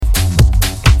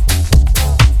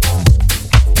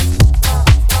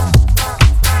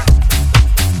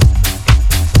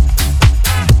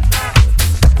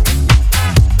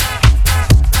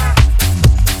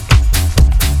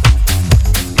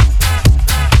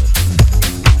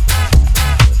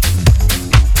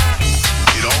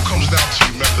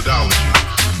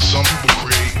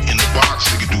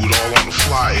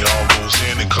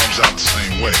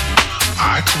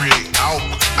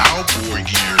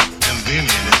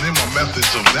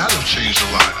methods of that have changed a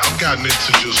lot. I've gotten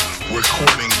into just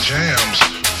recording jams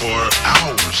for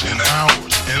hours and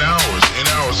hours and hours and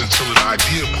hours until an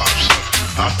idea pops up.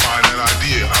 I find that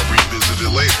idea, I revisit it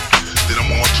later. Then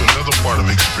I'm on to another part of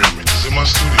the experiment. Because in my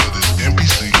studio, there's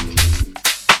MPC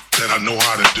that I know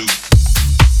how to do.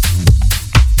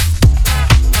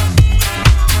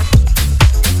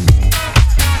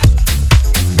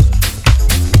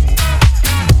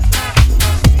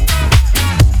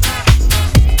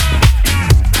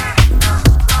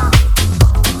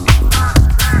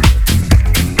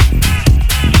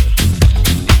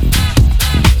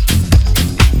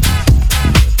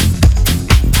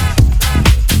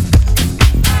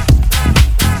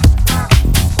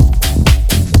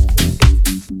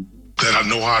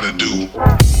 Know how to do.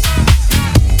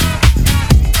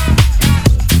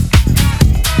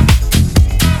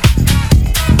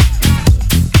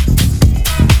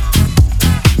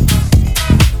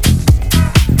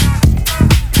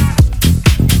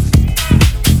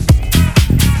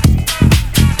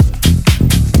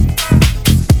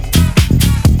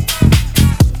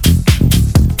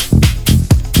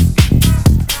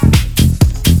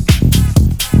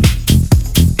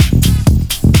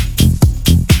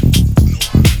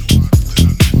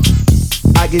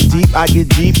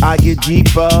 I get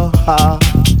deeper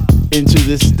into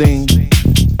this thing.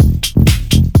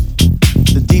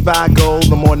 The deeper I go,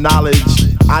 the more knowledge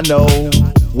I know.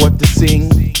 What to sing,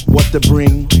 what to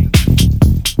bring.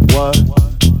 What?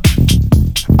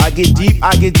 I get deeper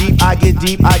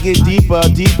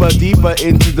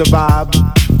into the vibe.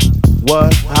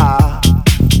 What?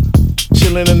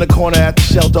 Chilling in the corner at the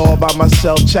shelter all by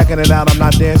myself, checking it out. I'm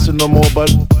not dancing no more,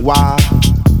 but why?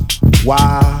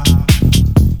 Why?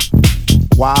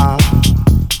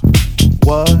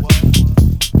 What?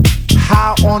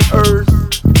 How on earth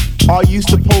are you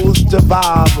supposed to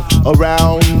vibe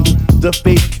around the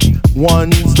fake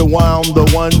ones, the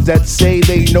ones that say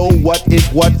they know what is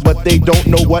what, but they don't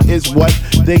know what is what.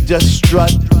 They just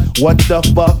strut. What the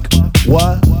fuck?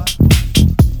 What?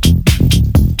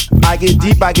 I get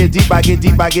deeper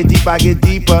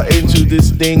into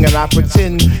this thing, and I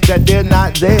pretend that they're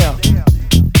not there.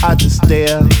 I just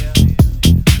stare.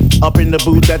 Up in the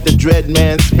booth at the Dread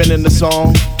Man, spinning the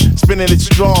song, spinning it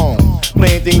strong,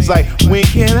 playing things like, when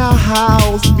can our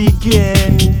house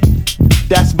begin?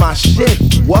 That's my shit.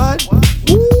 What?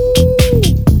 Woo!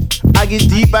 I get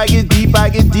deeper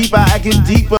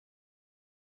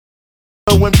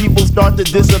when people start to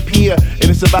disappear, and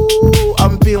it's about, ooh,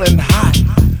 I'm feeling hot.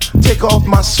 Take off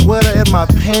my sweater and my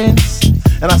pants,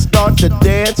 and I start to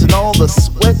dance, and all the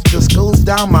sweat just goes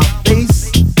down my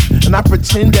face. And I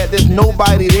pretend that there's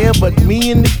nobody there but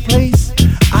me in this place.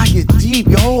 I get deep,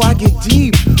 yo, I get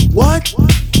deep. What?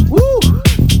 Woo!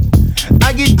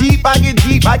 I get deep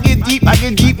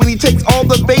when he takes all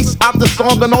the bass out the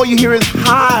song and all you hear is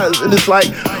highs. And it's like,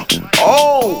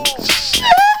 oh, shit.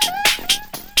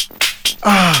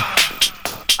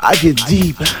 I get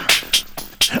deep.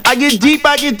 I get deep,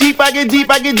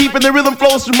 and the rhythm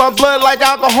flows through my blood like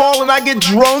alcohol, and I get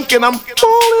drunk, and I'm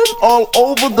falling all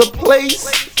over the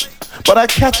place. But I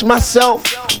catch myself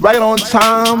right on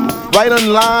time, right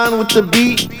in line with the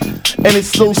beat, and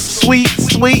it's so sweet.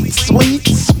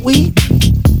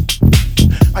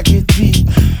 I get deep.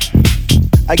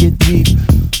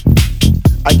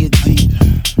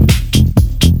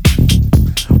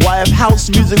 Why, if house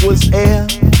music was air,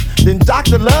 then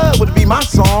Dr. Love would be my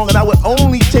song, and I would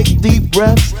only take deep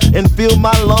breaths and fill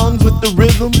my lungs with the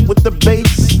rhythm, with the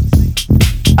bass.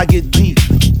 I get deep.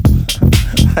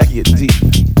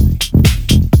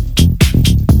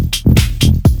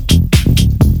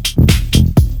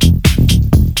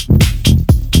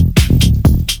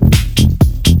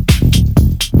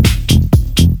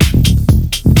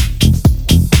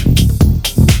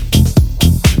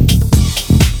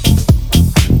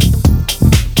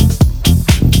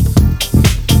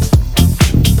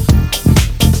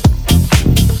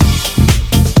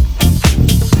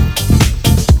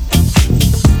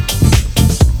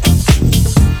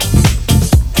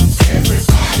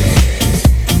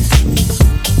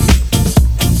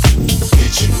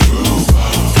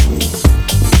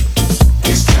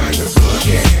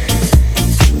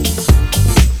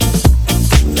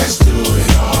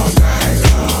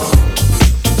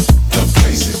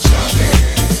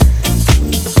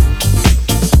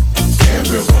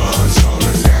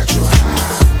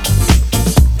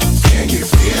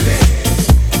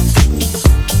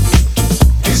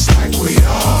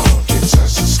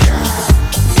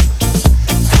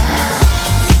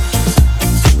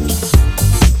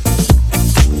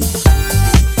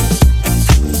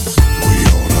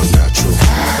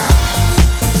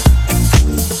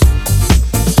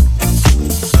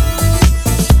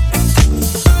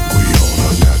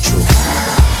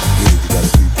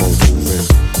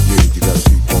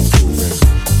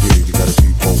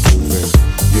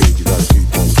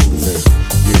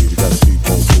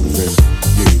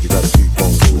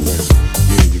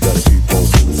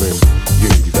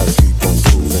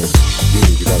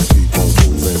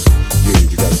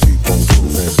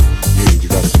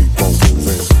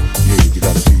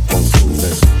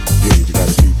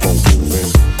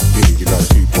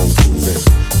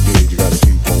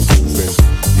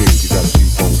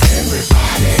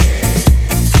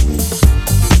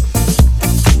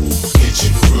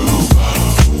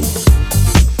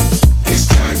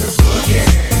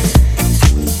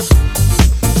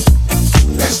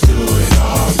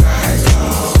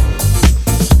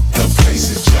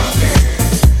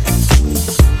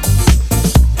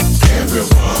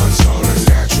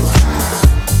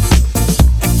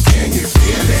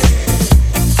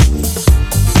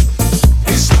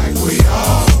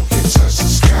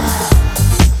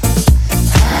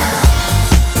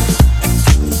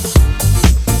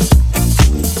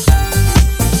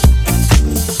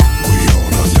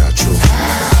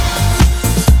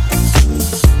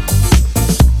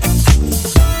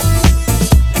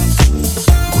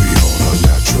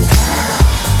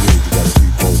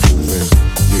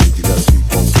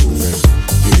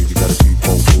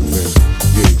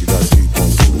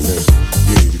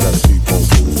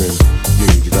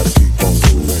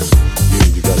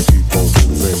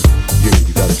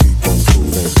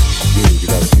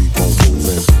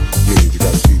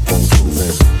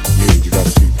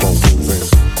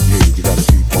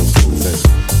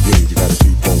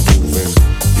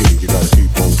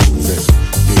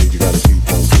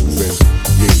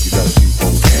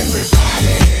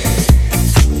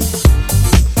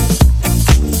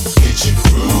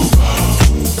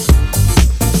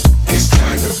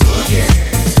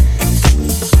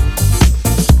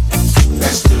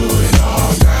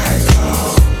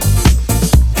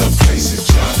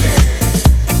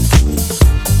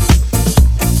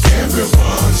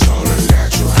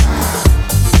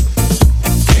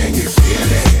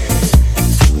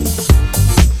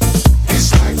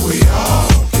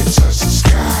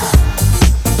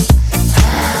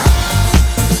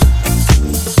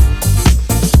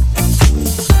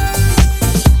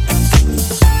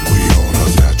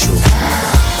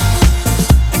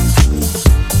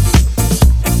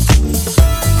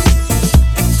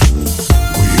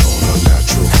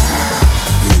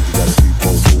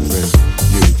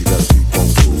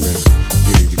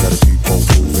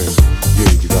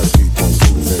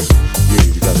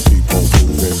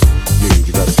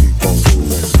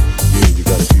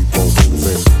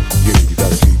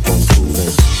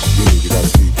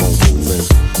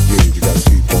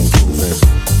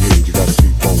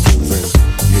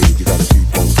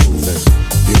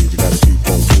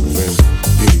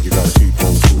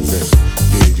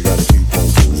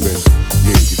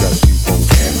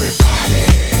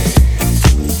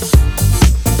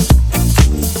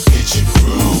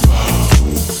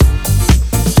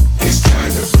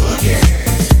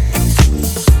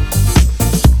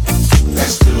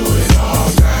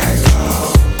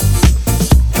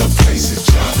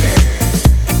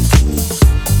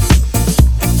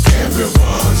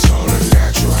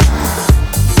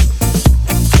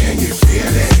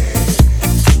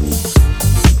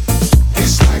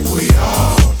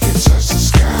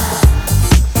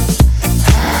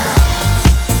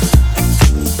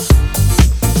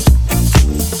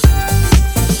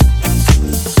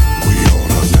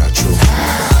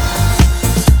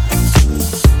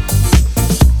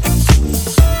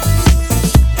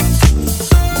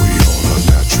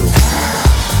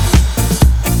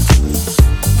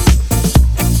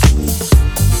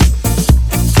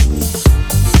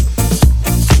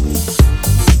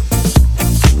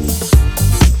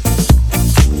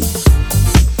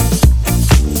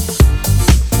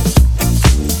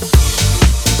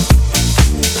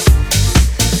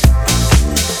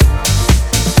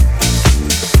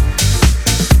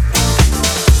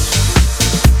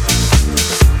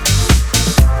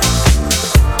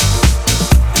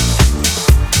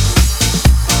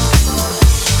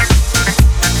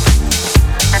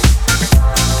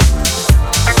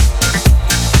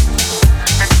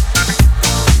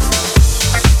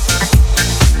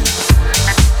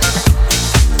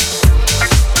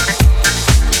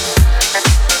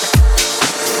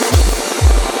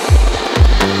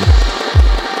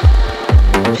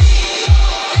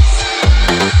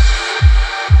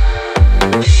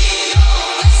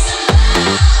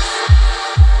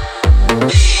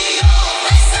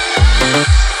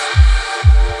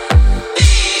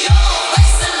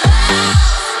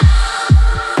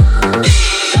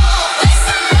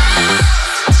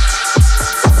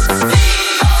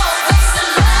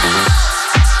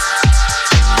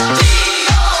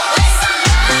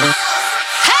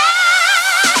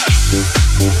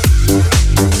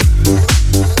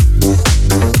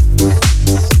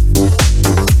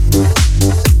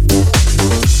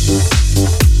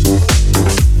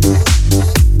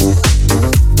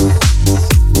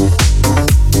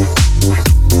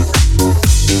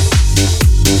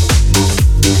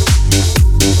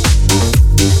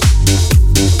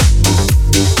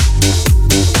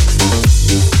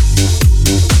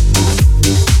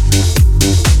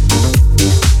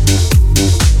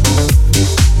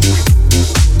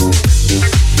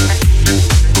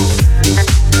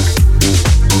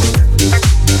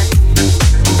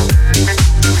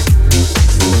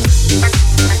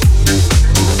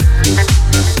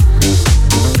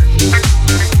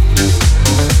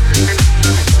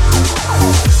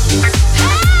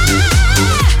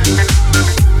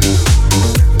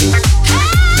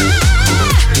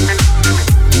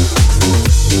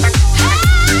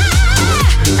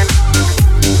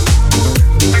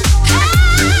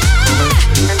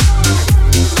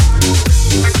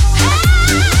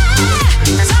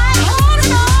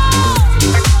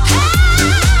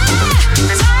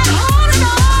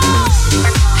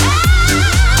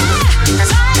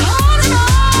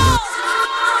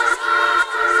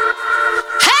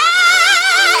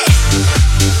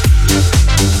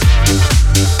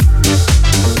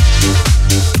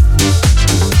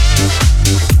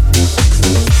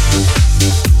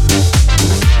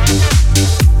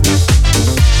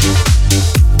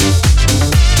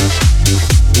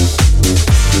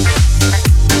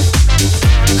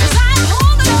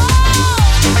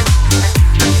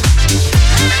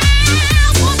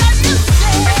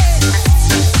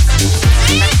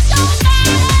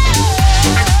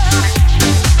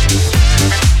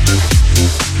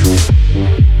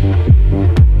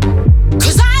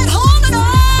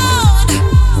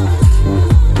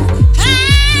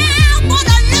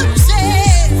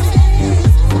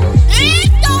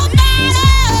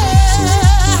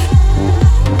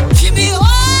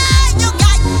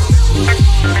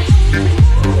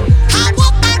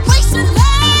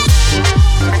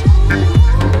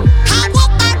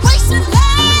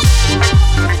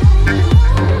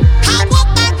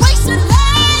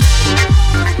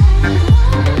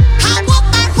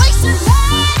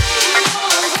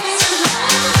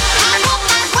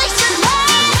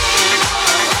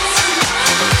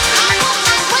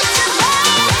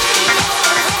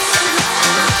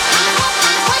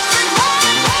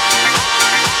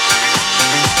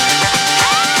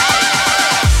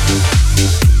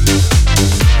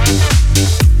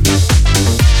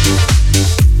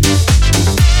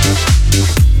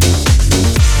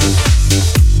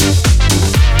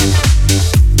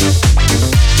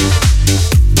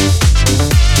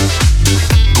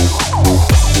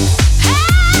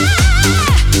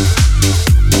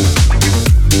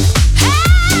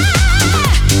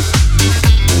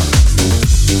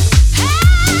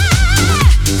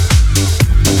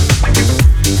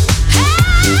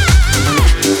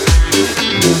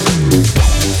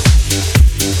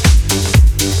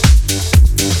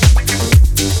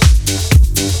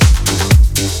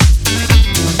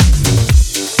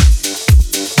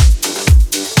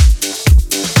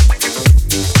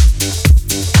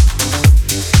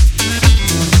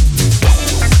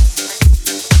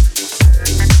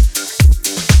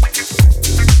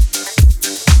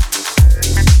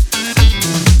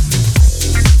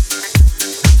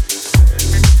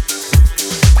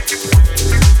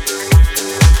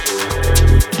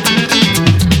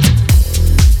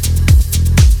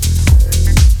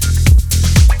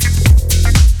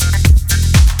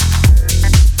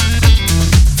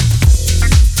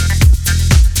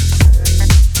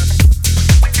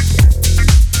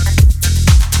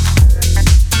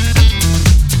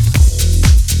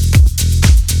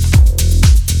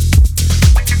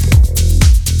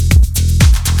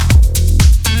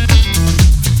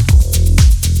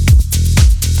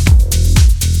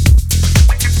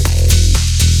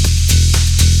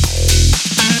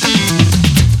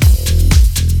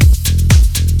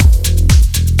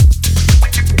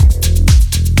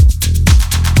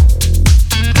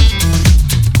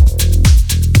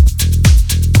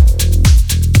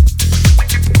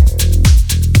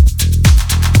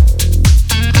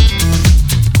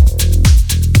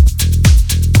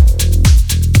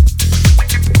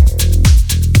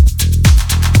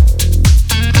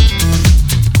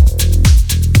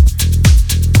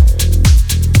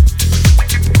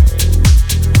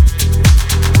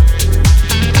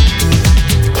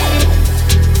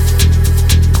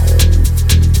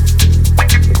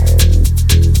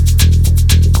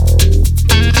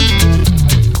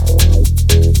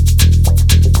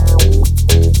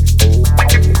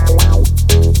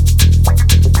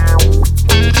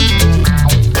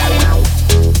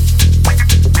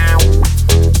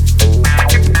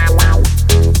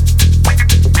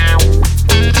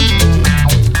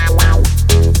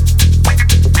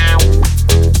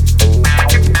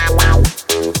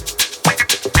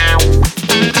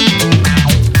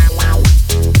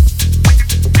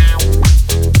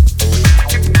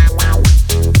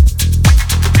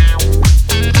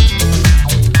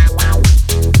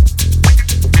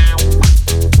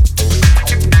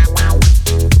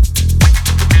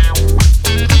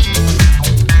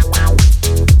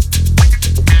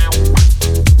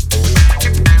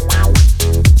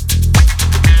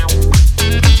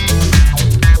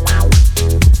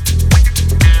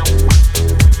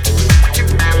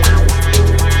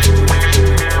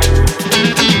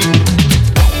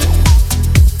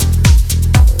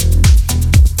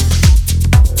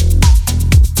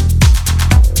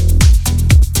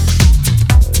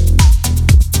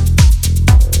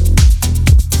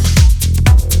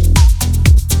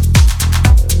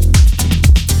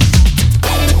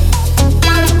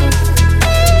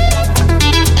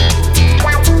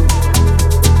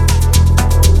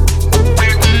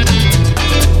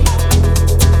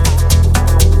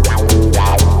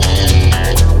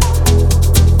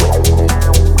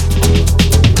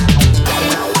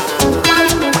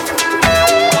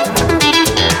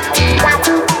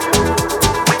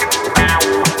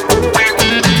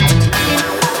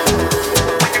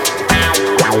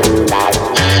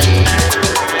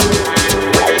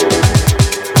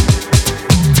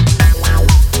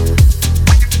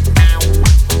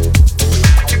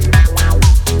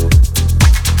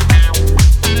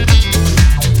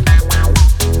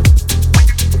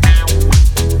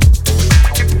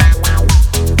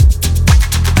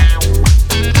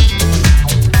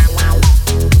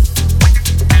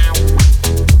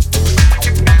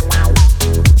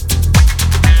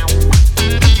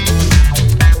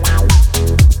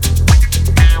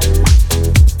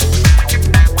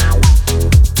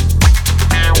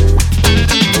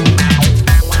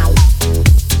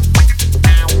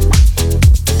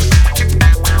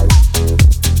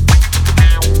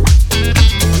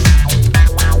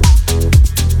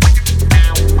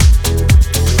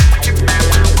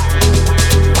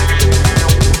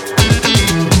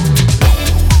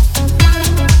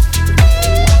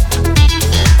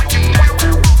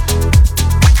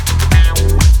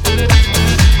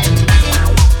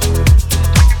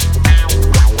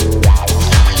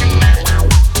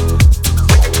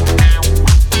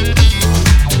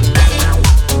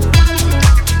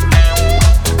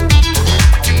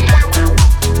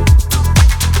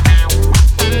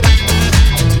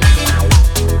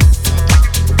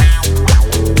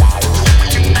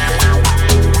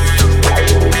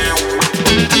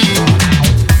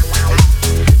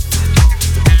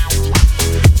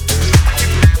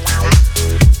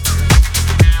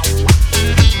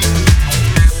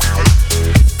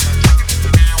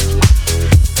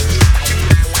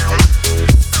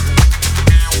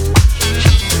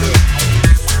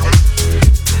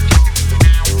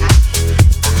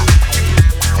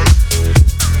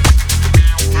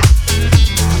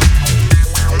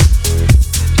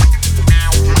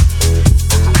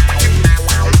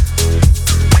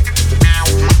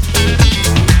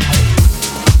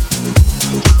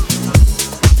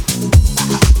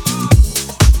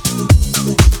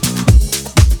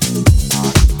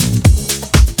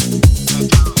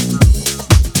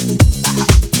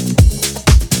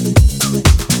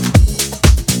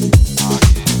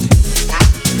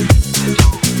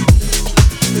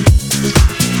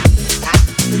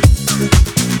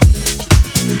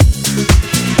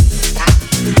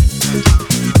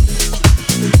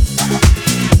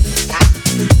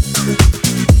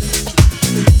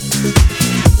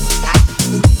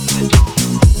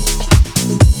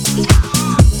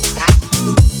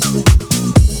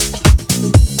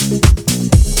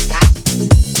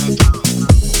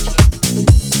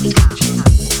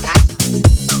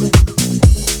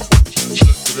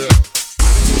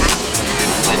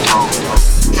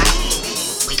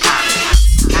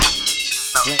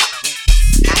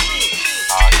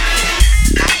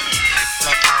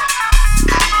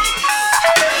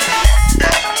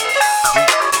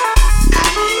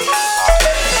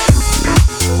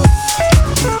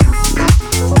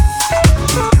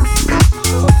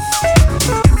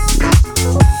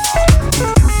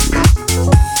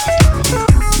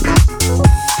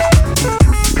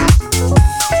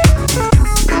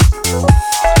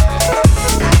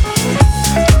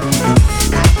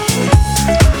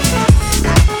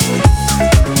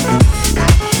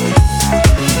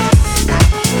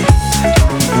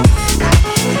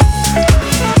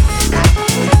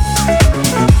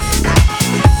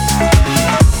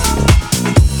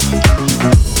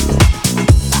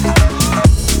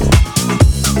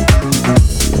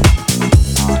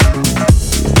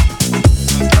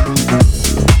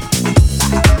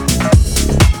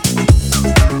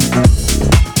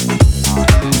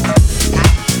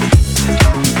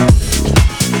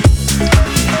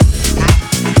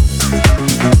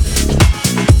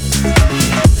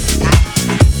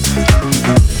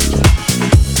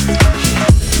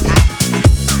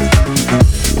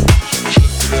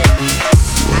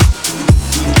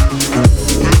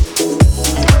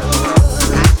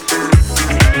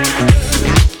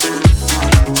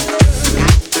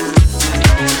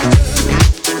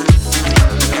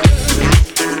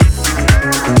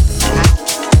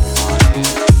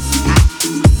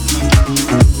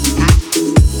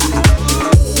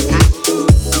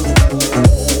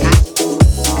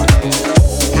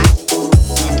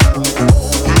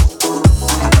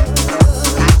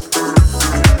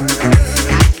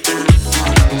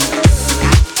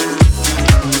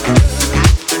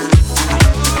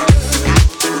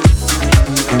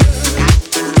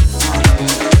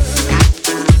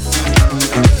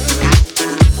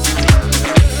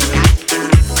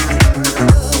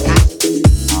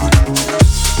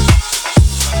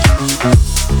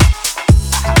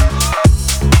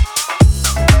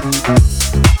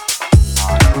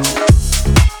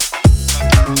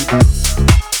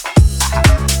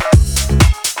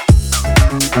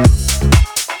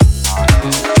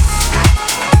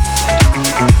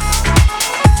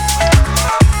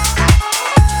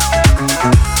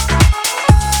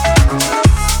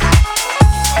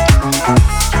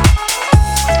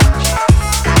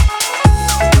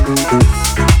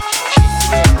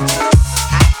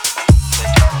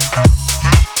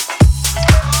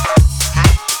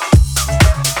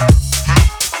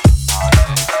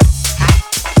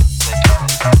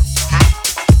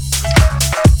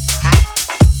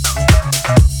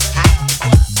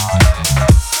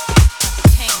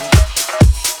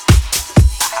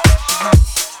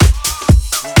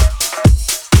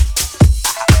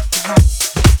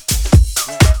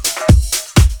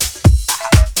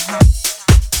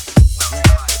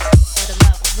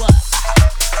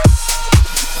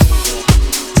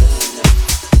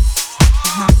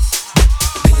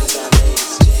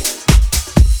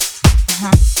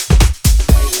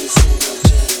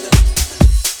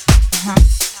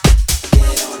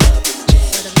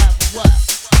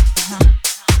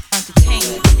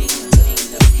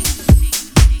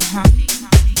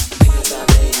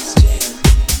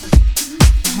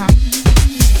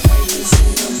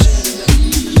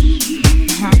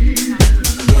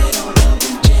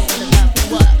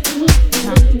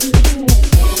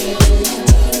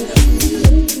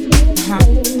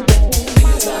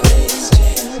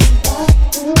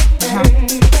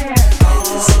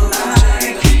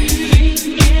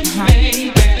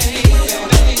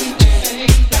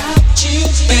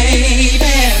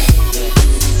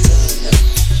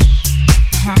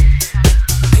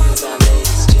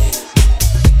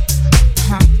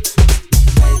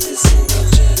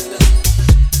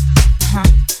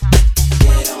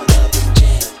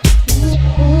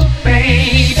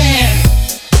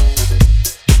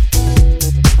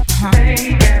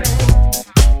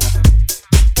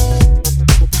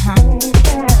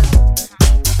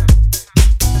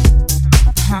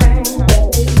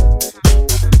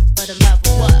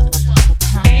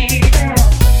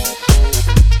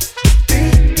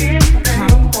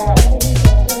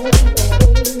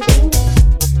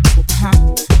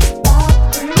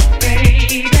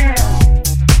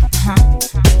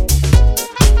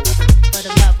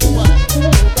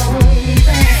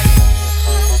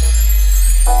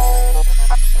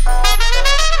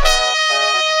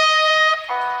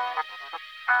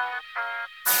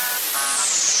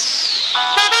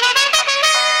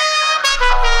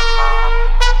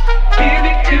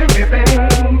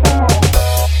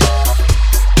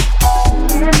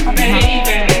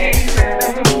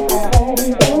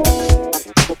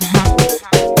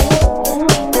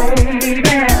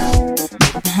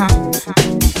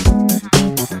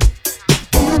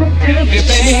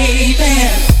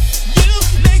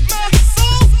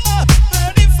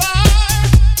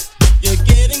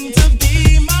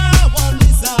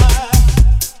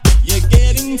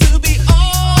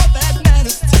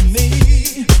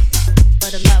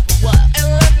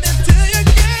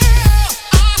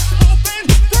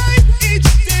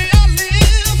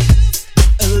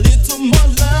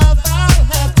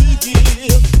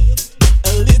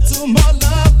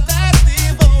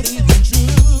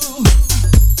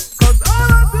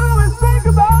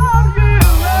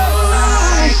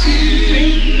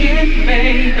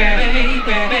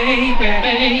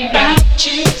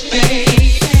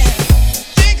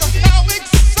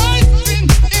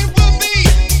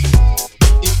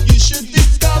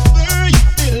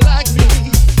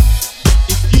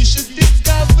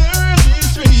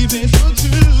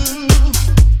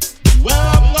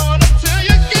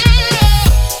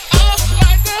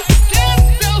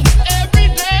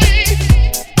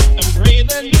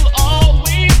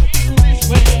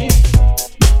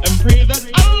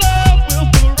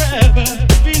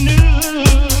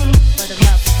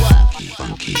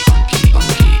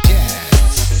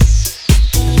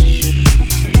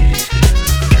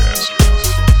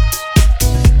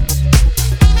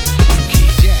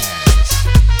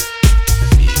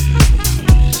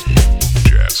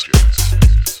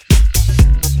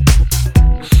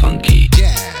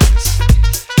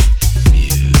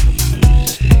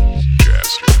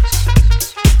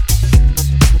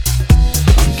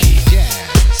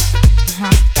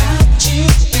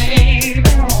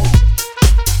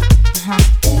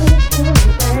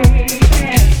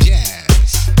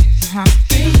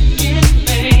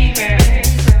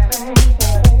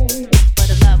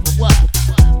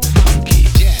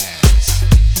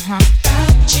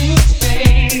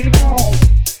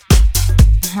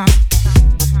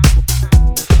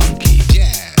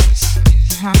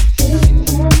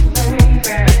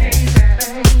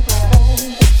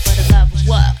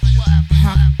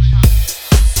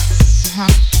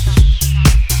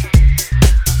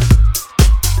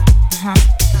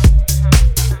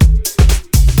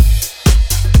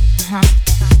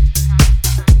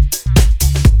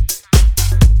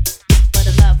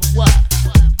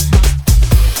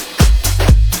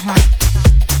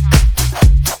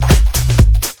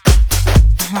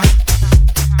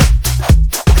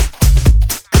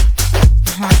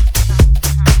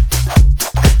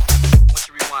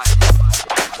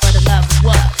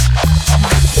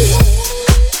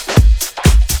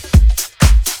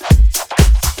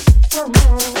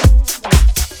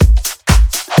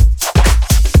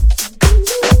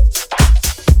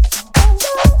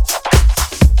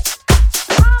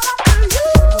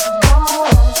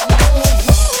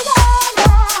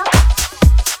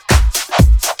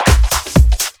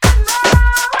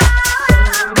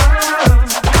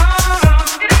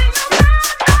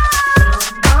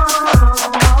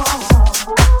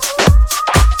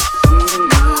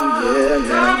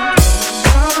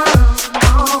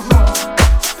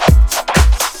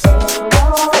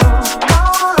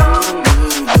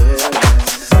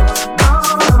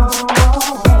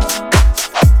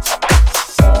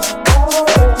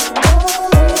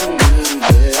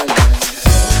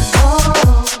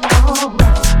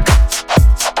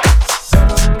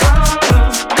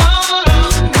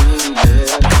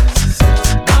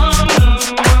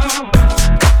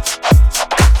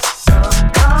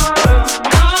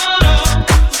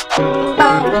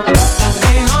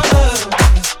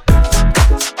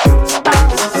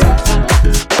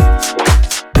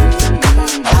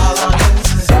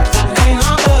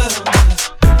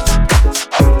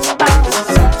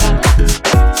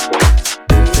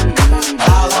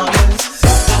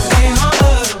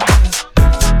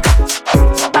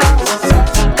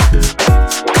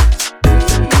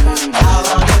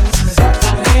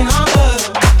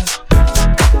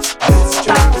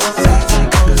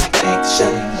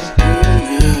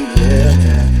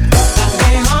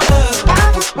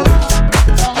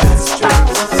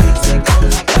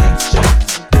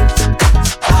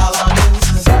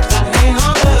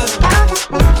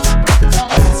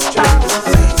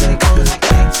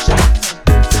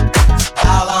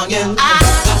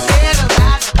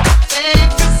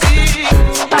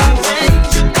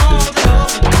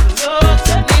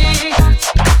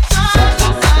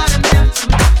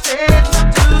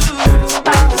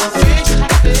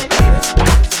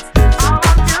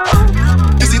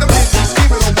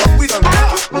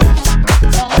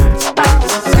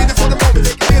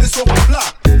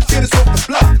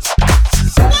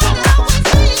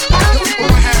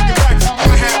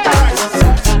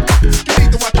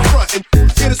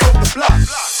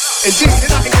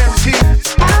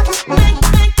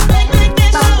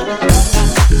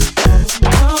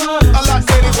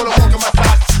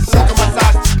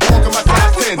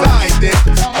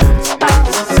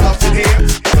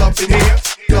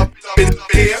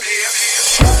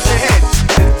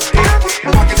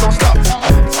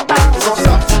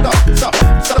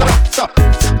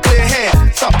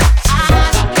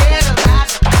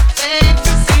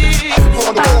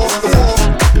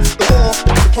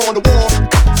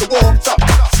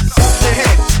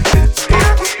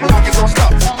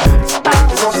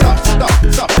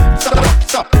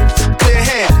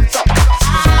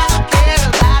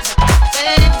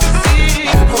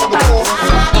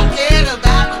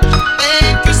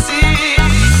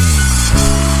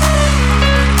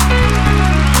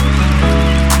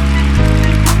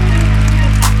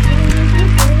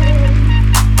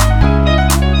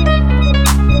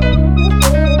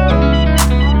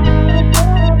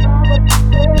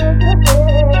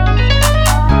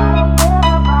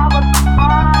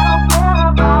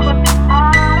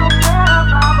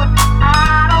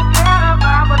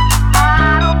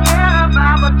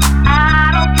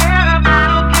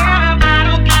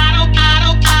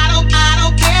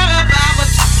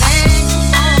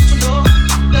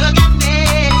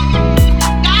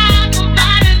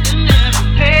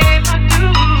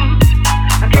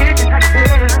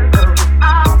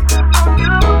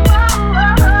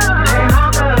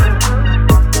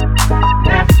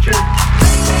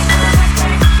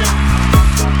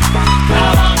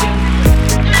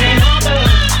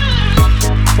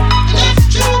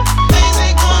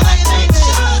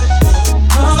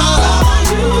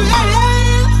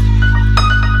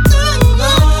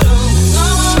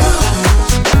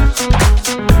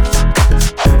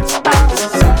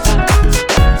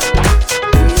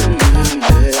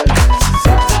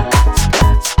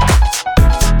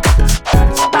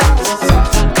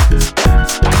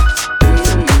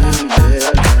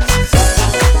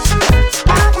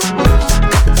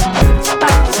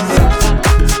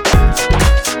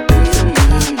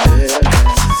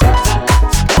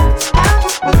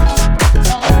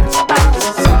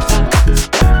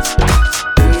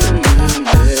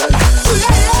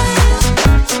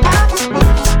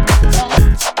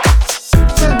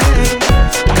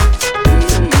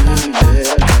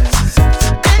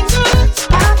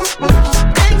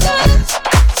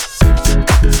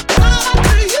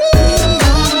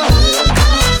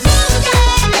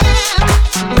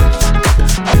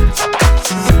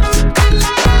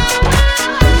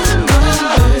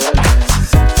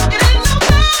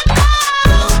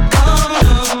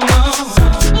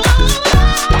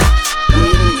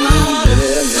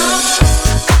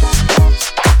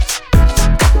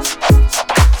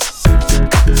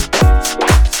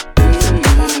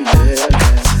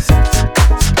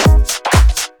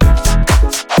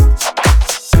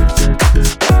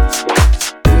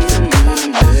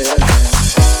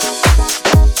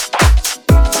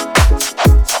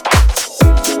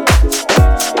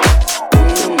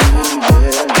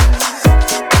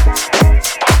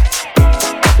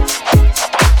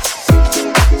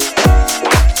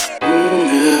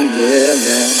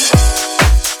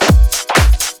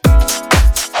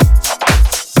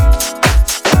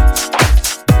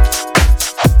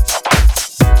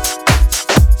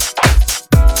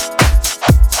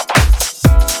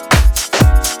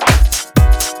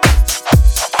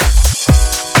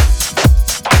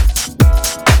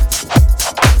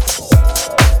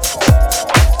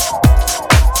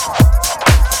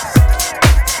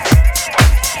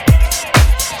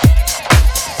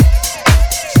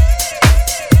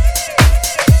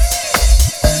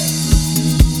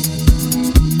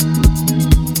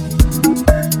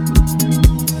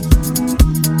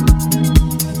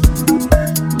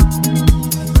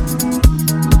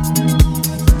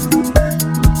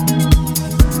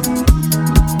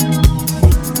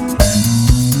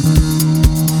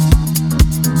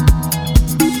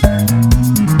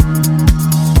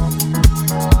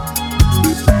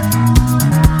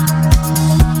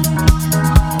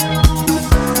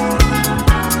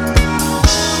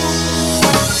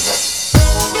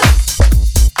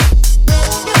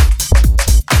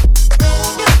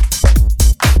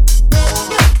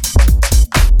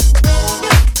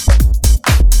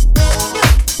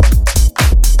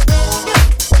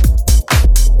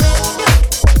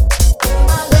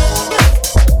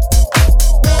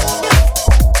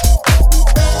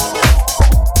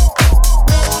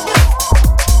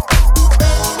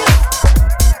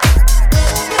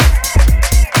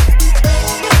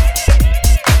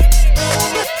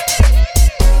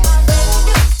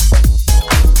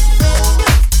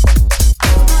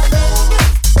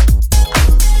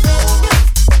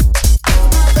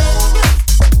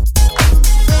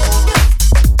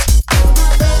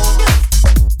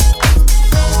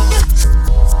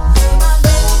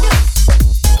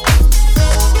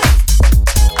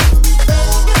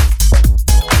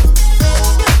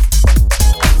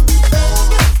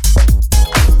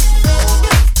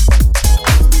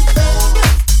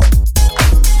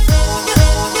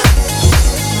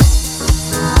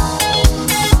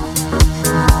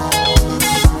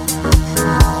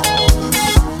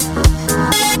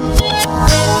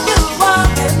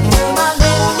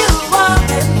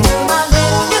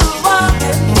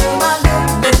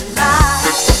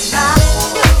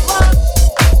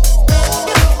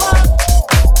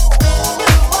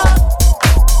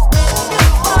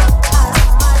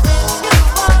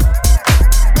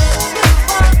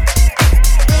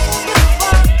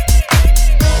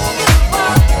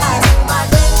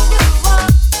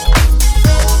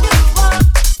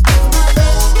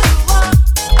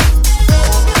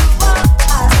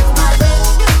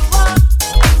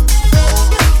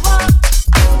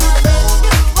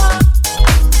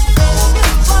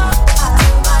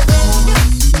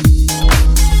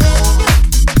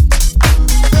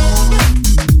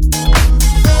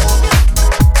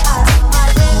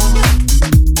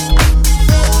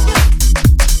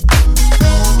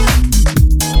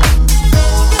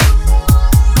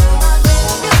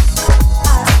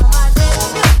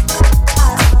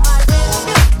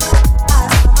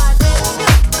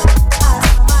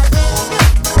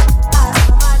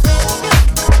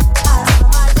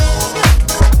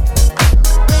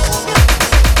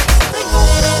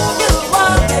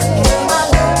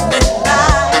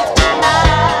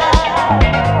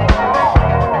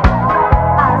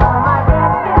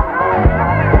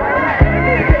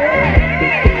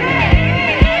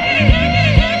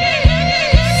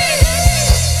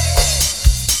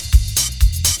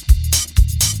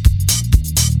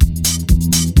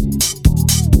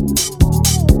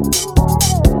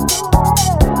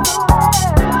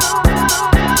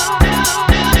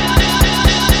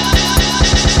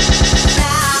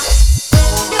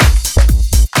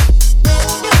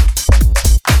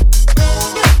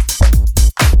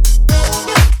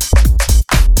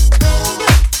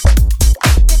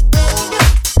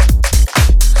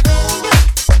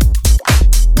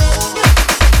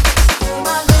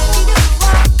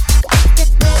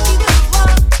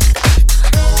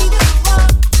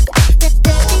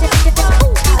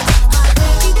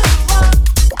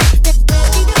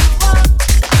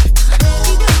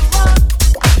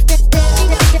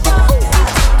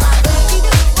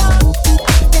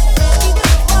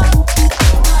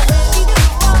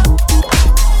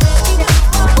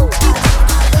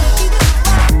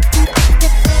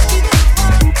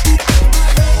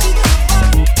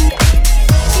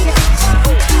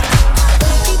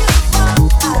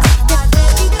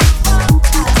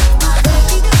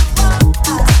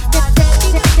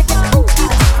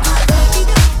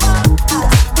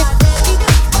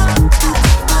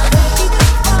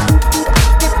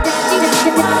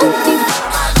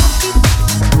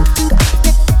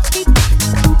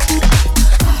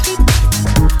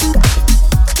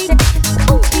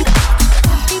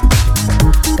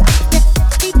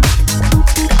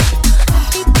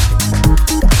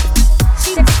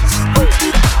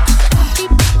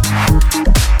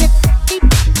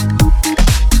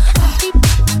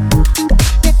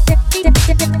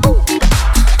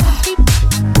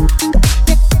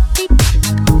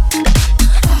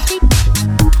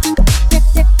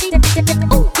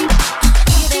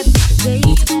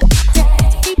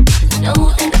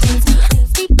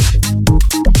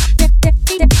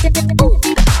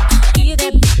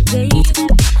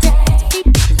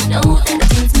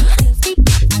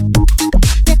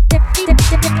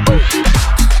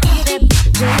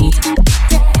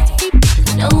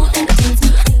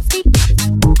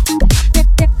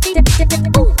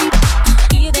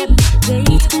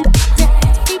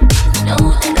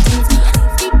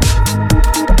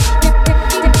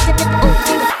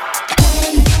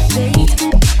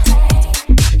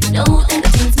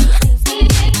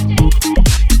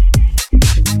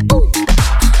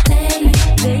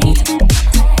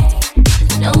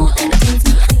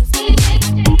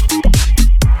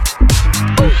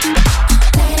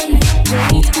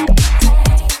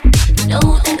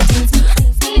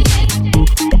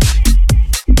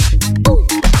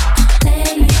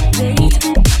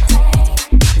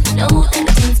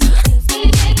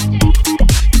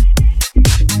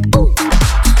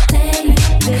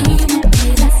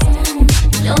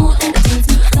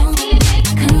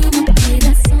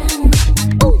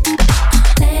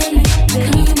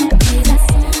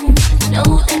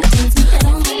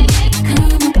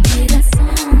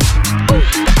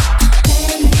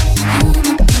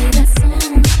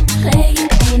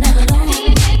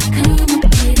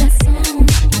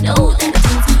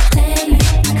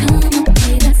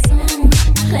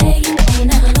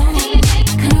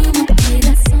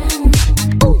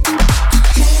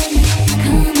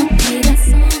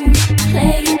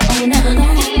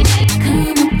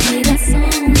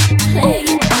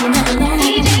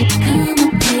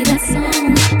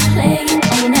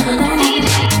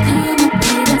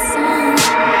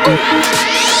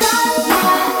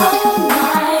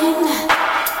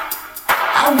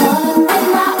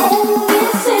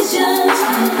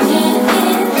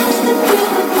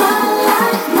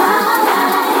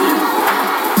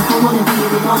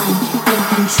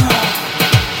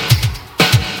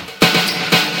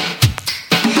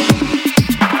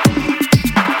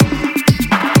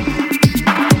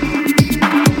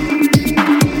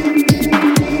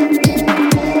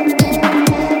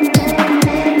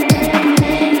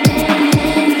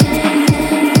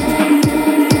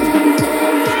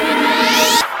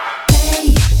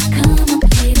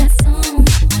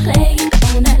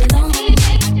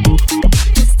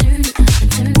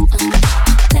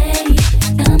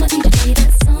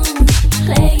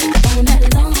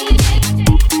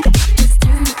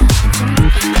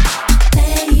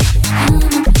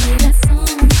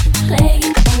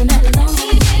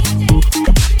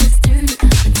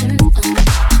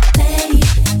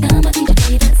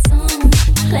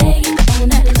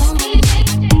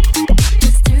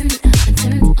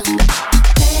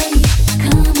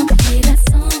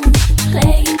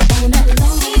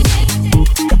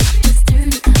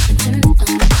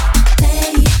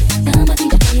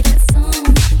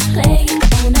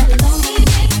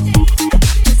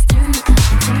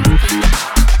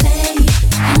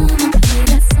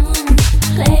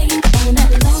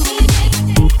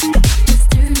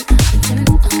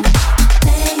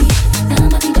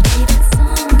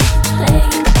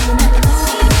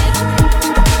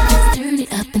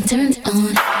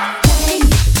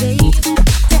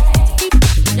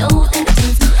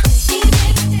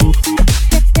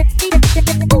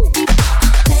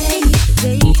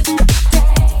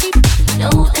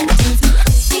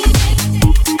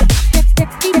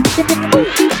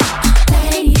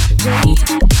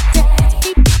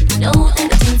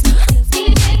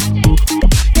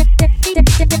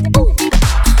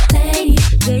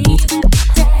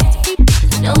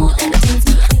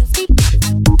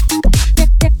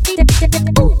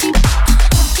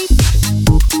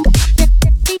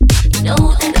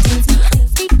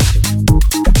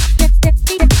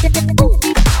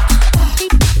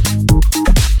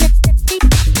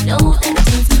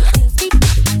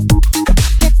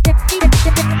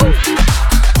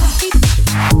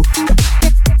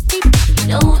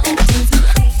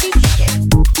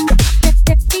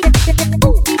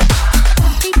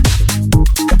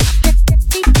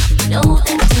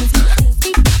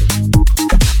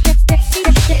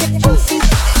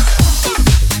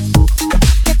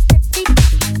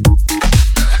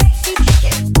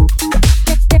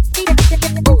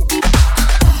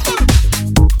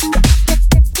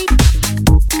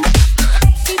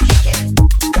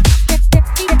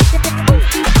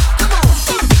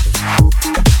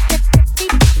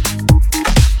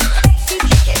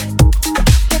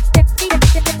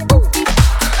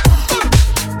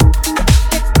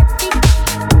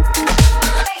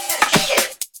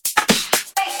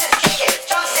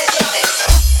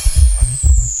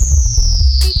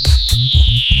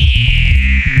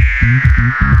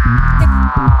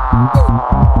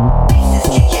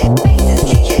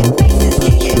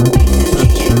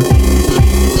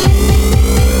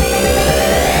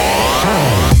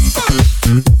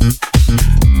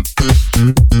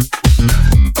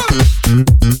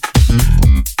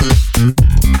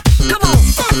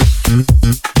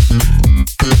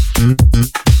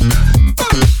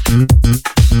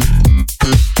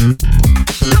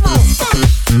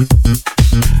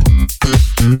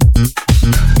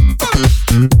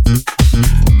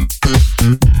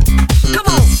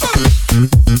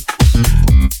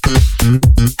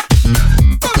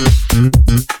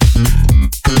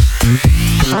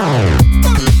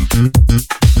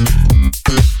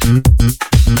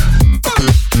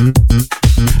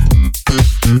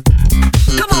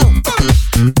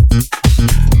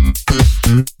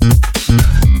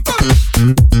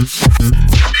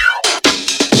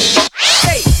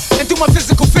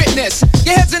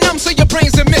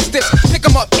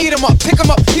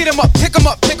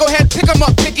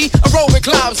 sticky. I roll with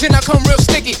globs and I come real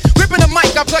sticky. Ripping the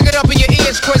mic, I plug it up in your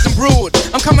ears, cause I'm brewed.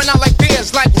 I'm coming out like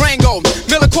beers, like Rango,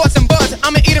 Miller Quartz and Buzz.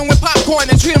 I'm eating with popcorn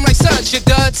and treat them like such, you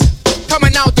duds.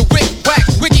 Coming out the wick, whack,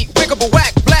 wiki, wickable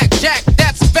whack, black jack,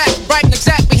 that's a fact, right and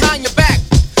exact behind your back.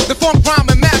 The funk rhyme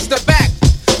and master back.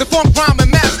 The funk rhyme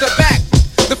and master back.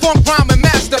 The funk rhyme and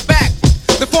master back.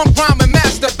 The funk rhyme and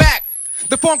master back.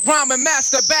 The funk rhyme and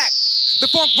master back. The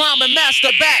funk rhyme and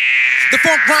master back. The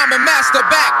funk rhyme and master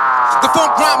back. The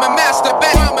funk rhyme and master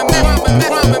back.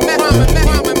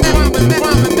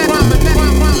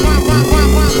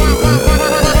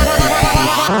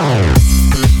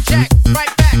 Jack,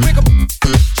 right back, wiggle.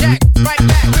 Jack, right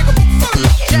back, wiggle.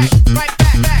 Jack, right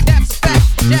back, that's a fact.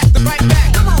 Jack, the right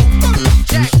back. Come on.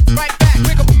 Jack, right back,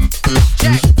 wiggle.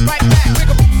 Jack, right back,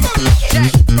 wiggle.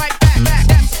 Jack, right back,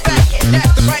 that's a fact. Jack,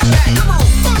 the right back. Come on.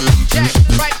 Jack,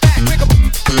 right back, wiggle.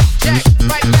 Jack,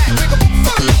 right back, wiggle.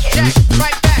 Jack,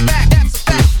 right back, that's a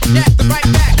fact. Jack, the right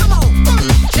back. Come on.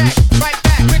 Jack, right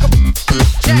back, wiggle.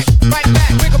 Jack, right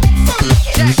back, wiggle.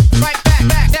 Jack, right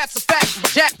back, that's a fact.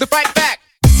 Jack, the right back.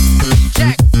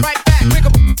 Jack, right back,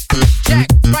 wiggle. Jack,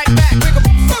 right back, wiggle.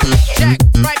 Jack,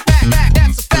 right back,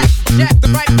 that's a fact. Jack, the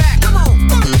right back. Come on.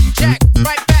 Jack,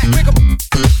 right back, wiggle.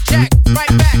 Jack,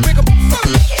 right back, wiggle.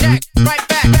 Jack, right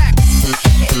back.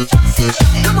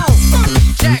 Come on.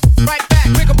 Jack, right back,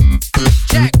 wiggle.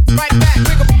 Jack, right back,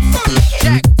 wiggle.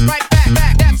 Jack, right back,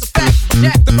 that's a fact.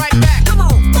 Jack, the right back. Come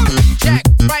on. Jack,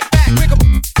 right back, wiggle.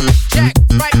 Jack,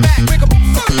 right back, wiggle.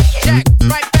 Jack,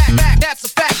 right back, that's a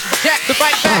fact. Jack, the right back. Come on. Jack, right back, wiggle. Jack, right back, wiggle. Jack, right back, that's a fact. Jack, the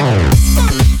right back.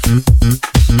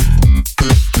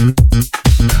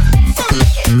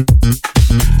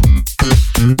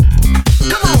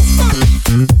 Come on.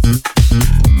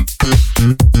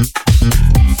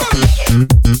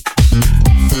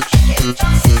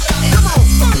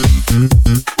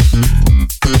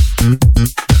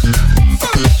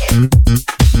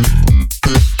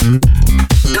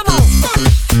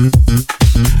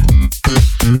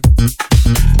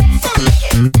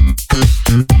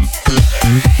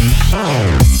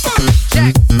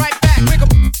 Jack, right back,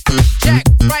 wiggle.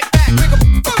 Jack, right back, wiggle.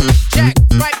 Jack,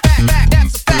 right back,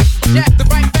 that's a fact. Jack, the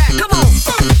right back. Come on. Jack, right back, wiggle. Jack, right back, wiggle. Jack, right back, that's a fact. Jack, the right back. Come on.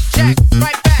 Jack,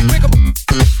 right back, wiggle.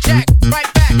 Jack,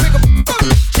 right back, wiggle.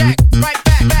 Jack, right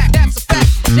back, that's a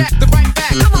fact.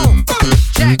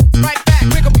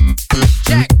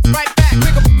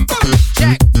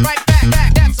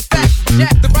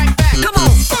 Jack, the right back.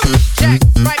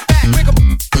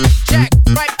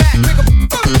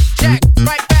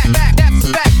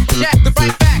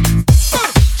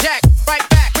 Jack, right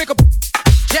back, wiggle.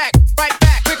 Jack, right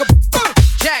back, wiggle.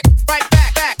 Jack, right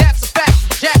back, that's a fact.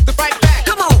 Jack, the right back.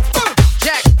 Come on.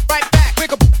 Jack, right back,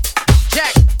 wiggle.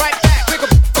 Jack, right back, wiggle.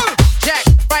 Jack,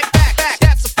 right back,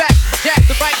 that's a fact. Jack,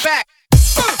 the right back.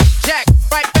 Jack,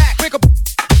 right back, wiggle.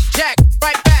 Jack,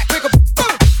 right back, wiggle.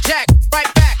 Jack,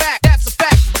 right back, that's a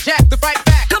fact. Jack, the right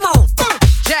back. Come on.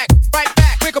 Jack, right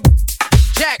back, wiggle.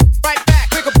 Jack, right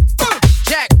back, wiggle.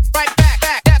 Jack, right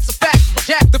back, that's a fact.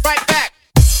 Jack, the right back.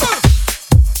 Come on.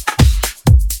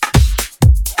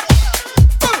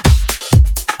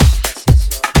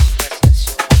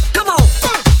 Come on. Come on.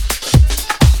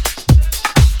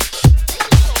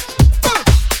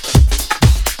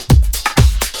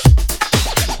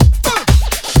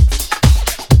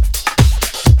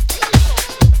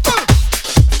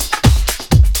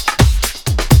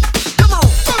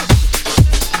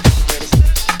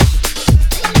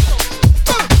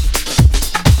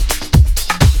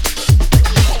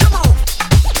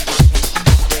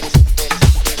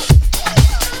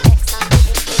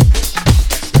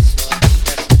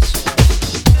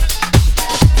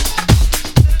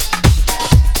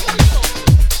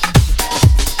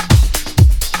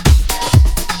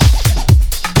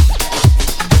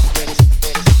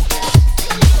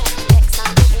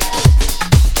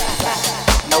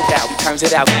 No doubt, he turns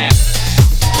it out.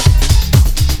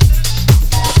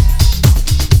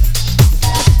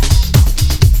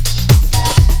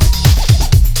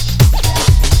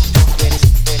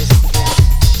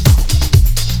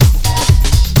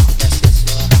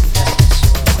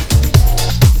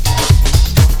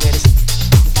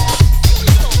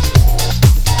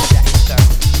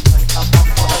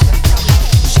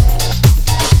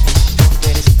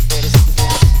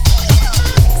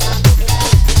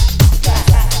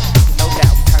 No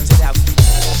doubt, he turns it out.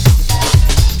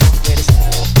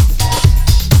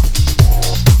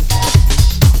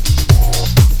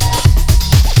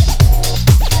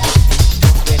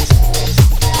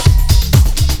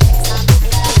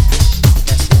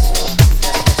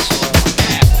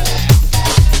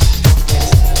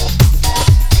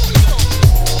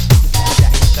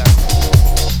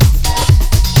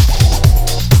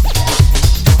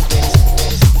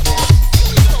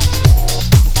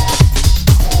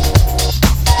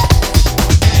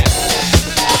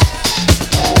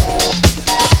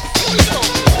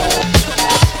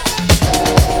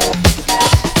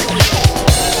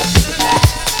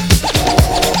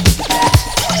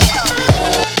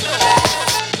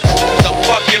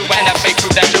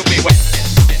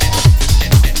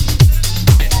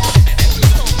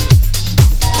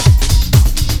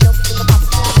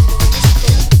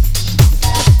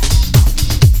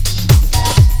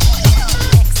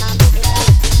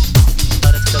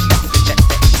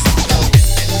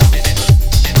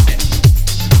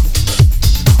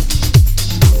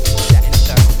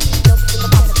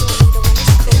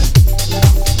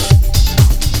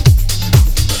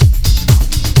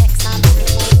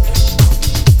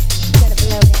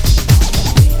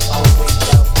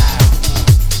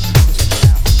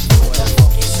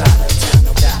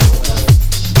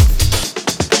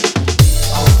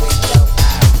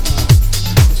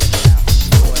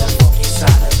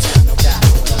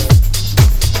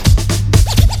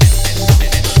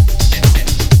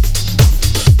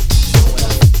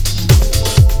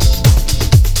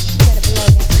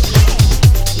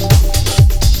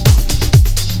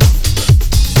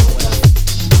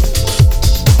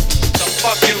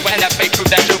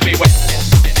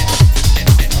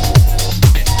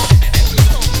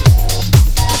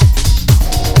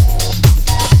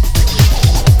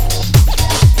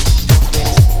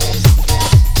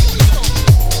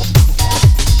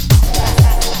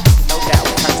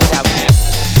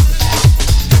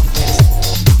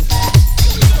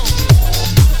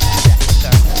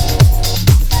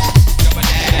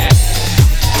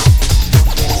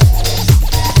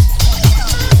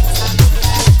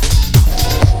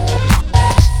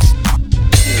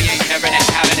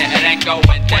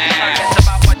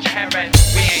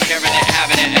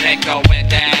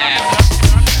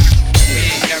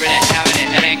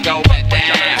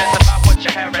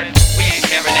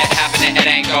 it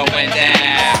ain't going down.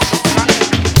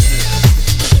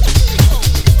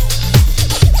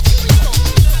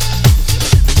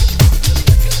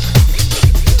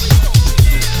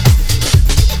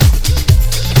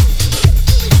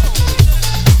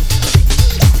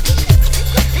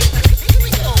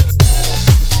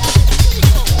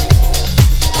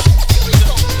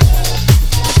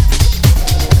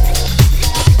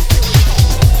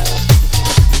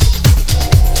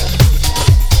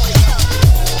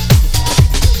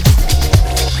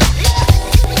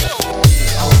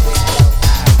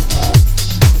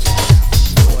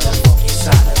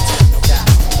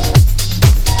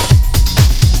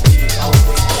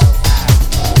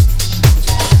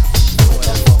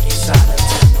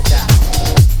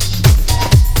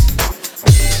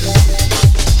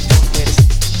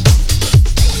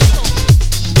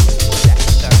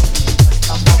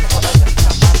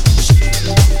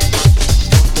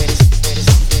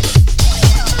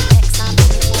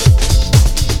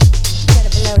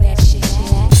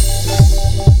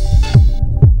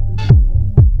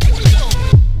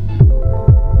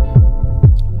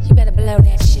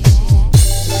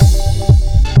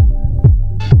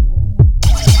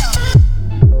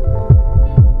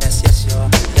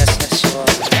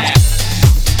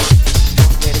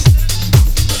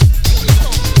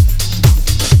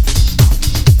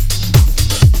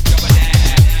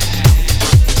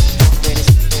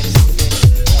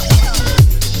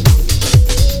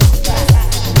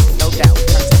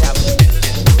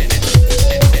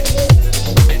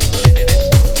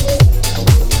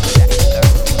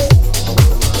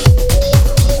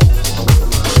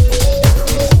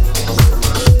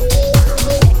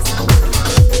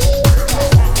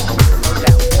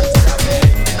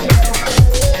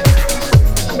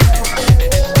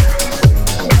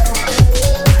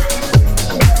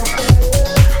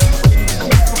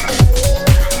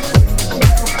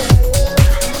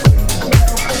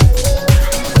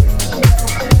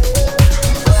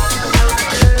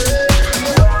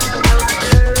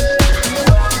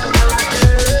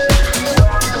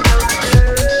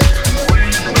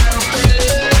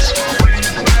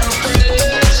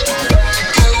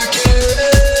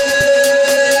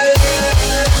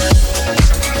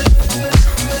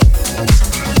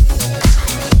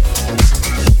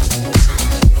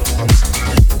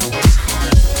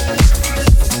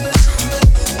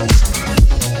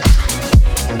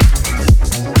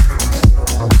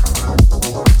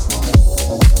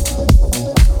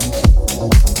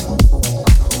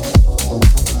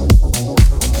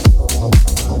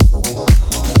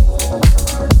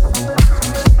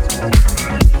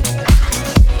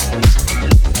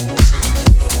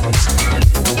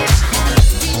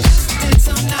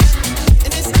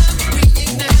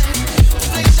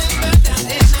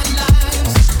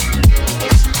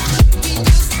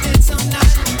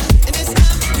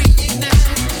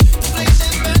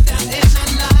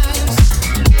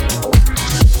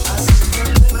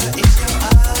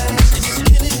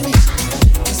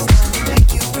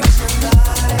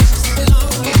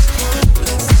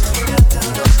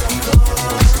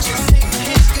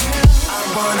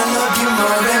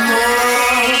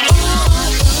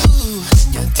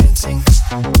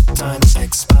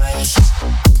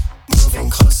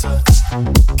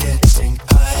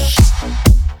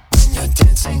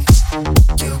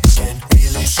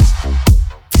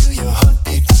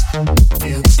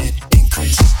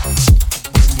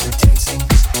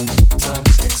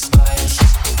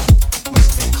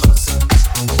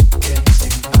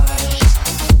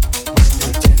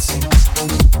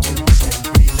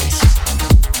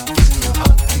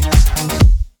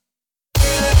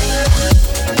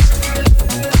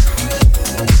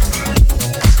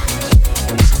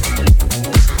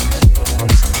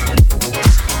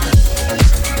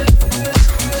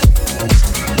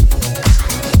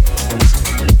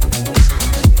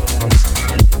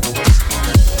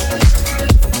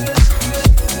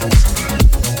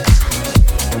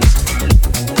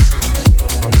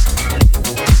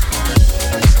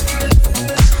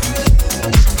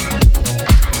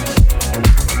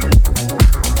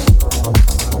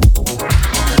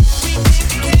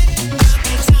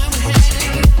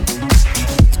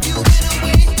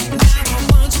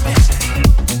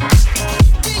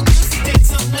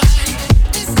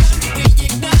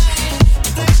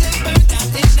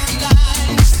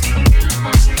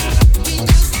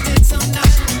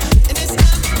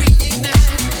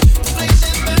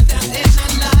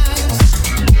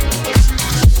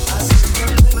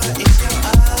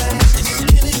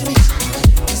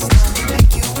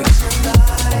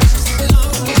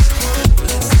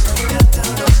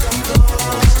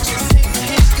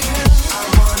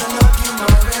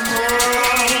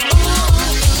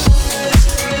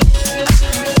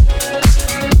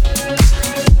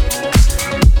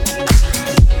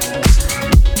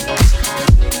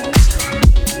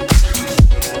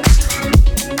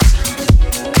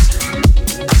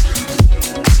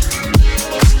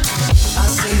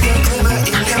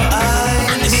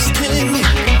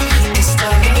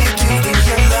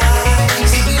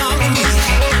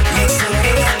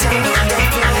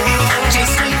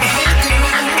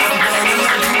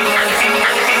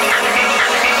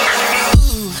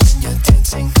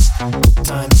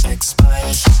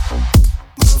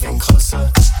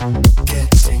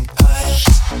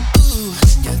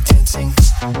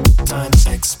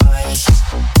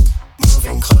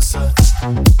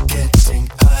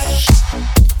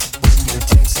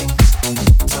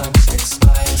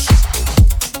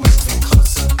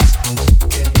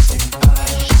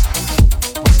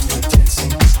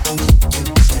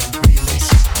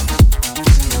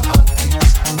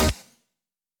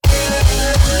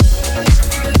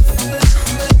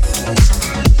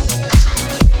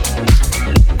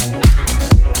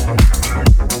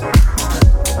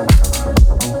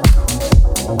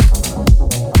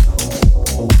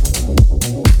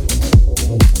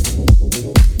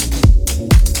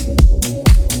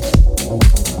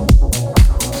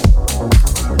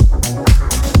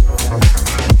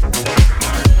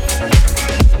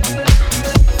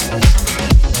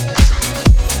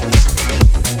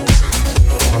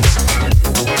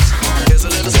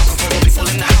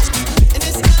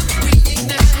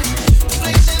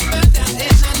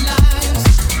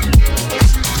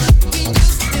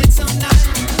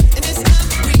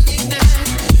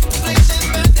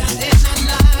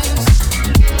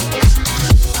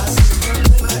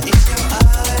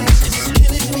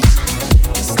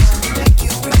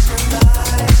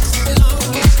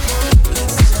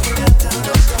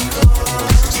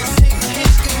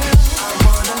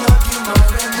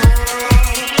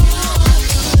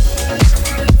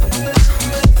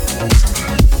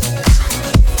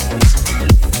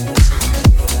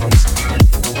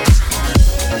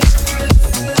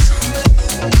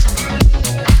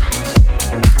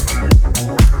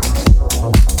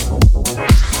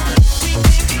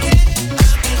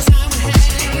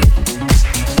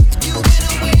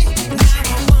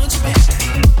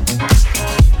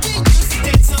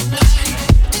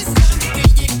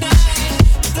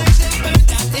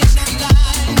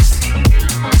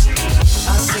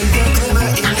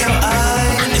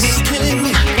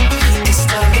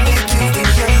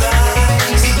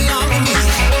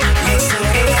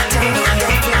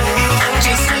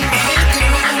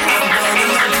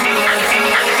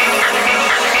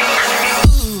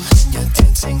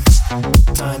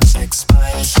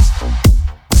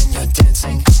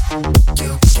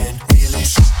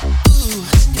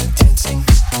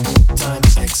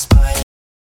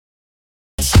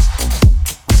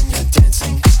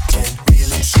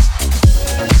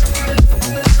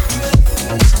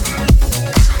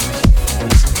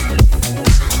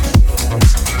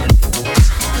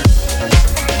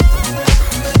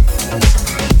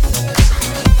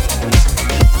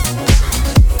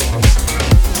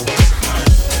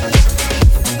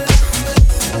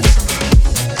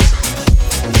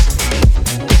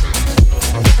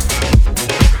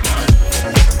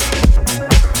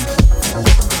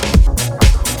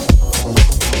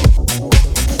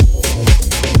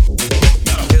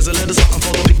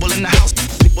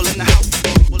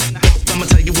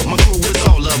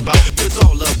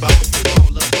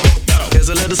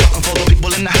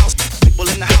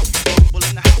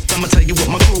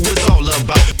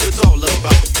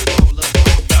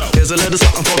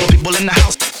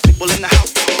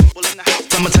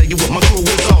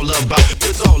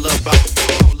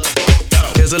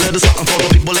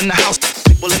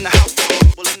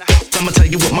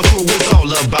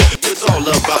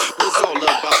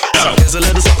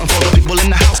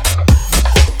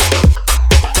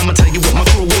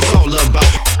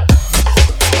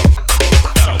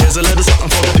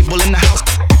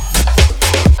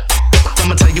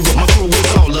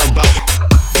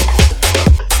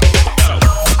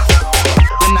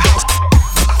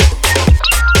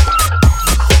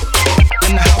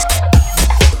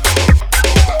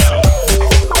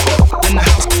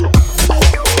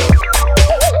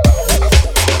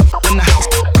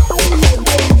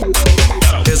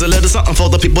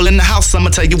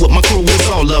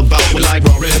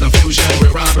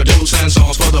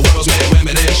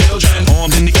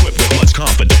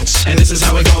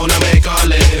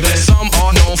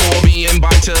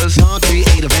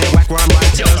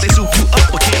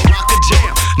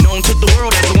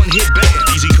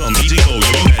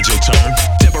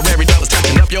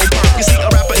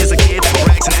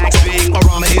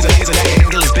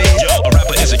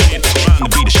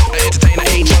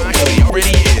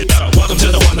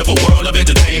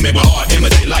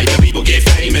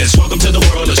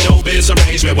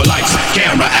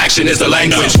 Is the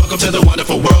language. Welcome to the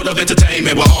wonderful world of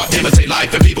entertainment where art imitate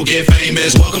life and people get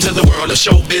famous. Welcome to the world of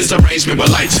showbiz arrangement where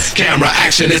lights, camera,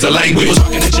 action is the language. We was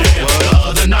rocking the jam the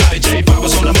other night. J5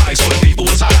 was on the mic, so the people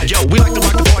was high. Yo, we like to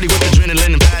rock the party with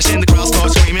adrenaline and passion. The crowd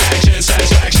starts screaming action,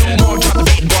 satisfaction. More drop the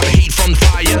beat and brought the heat from the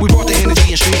fire. We brought the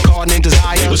energy and street card named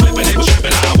Desire. We was flipping, they was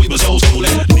tripping out. We was old school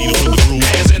and needle to the groove,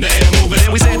 hands in the air moving.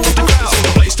 And we said, "Fuck the crowd, this is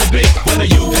the place to be. Whether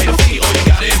you pay the fee or you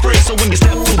got it free." So when you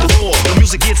step through the door, the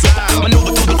music gets loud.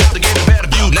 Maneuver through the crowd to get a better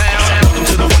view now.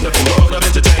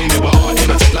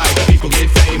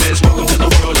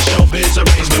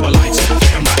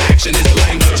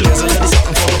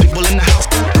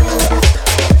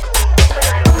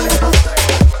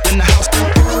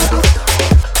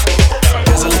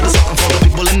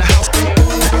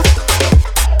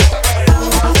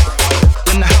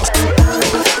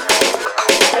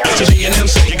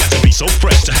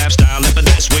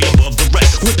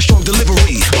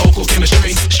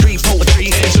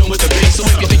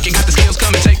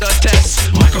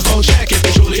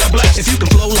 If you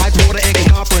can flow like water and can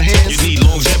comprehend, you need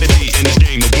longevity in this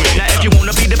game to win. now if you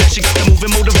wanna be the best, you got to move and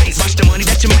motivate. Watch the money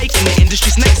that you make in the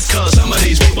industry's next. Cause some of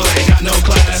these people ain't got no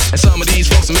class, and some of these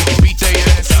folks will make you beat their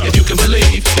ass. If you can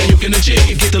believe, then you can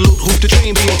achieve. Get the loot, hoop the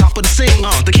dream, be on top of the scene.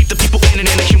 To keep the people in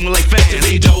and accumulate fans. To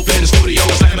be dope in the studio,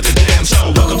 slam at the jam. So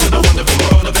welcome to the wonderful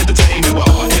world of entertainment, where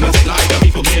art imitate life and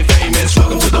people get famous.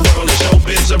 Welcome to the world of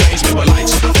showbiz arrangement, where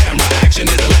lights, camera, action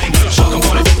is the language. Welcome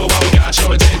party people, while we got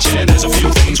your attention, there's a few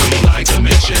things we'd like to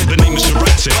mention. The name is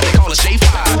Jurassic, they call us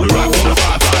J5. We rock on the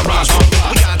 5 rhymes on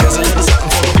fly. We got there's a little something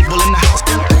for the people in the house.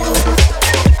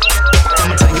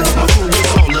 I'ma tell you what my crew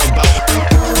is all about.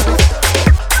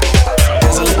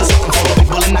 There's a little something for the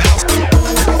people in the house.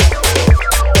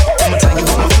 I'ma tell you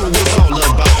what my crew is all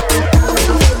about.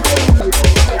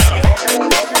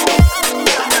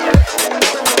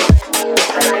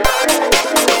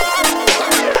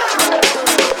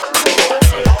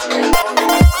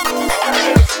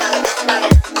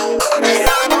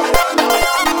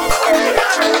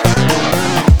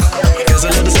 There's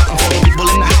a little something for the people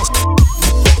in the house.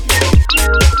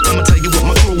 I'ma tell you what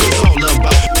my crew is all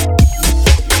about.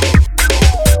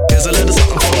 There's a little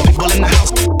something for the people in the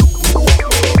house.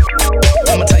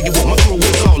 I'ma tell you what my crew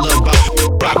is all about.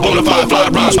 Rock on the 5 fly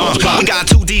rhymes on fly. We got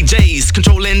 2 DJs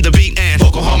controlling the beat and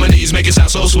Vocal harmonies make it sound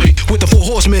so sweet. with the 4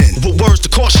 horsemen with words to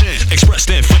caution. Expressed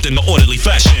in front in the orderly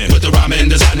fashion. With the rhyming,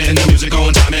 designing, the music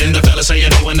on timing. The fellas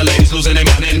saying no and the ladies losing their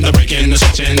mind. The breaking, the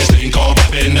switching, this thing called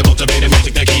rapping. The cultivated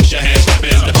music that keeps your hands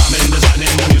clapping. The rhyming,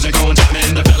 designing, the music on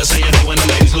timing. The fellas saying no and the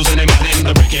ladies losing their mind.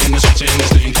 The breaking, the switching,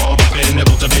 this thing called rapping. The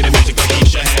cultivated music that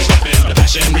keeps your hands clapping. The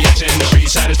passion, reaction, the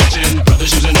street satisfaction.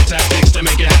 Brothers using the tactics to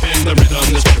make it happen. The rhythm,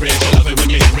 the spirit, you love it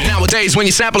when you hear it. Nowadays, when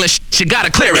you're sampling you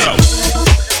gotta clear it.